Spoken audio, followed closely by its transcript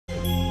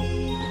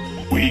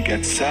We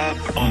get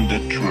sap on the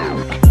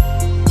track.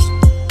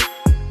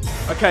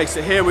 Okay,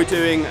 so here we're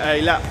doing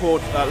a lat pull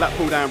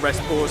down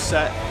rest pause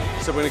set.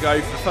 So we're going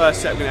to go for the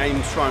first set, we're going to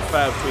aim to try and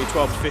fail between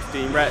 12 to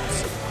 15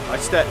 reps. I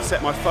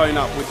set my phone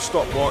up with a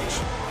stopwatch,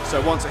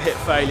 so once I hit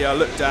failure I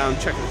look down,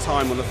 check the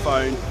time on the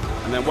phone,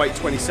 and then wait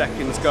 20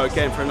 seconds, go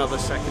again for another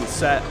second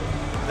set.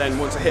 Then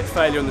once I hit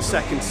failure on the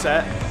second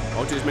set,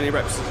 I'll do as many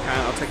reps as I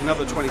can, I'll take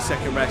another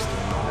 20-second rest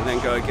and then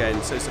go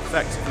again. So it's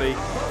effectively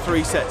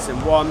 3 sets in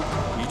one.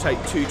 You take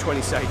two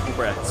 20-second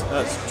breaks,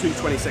 two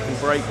 20-second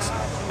breaks.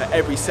 Now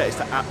every set is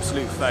to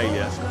absolute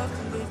failure.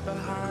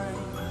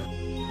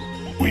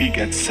 We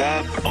get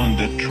sap on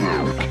the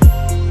track.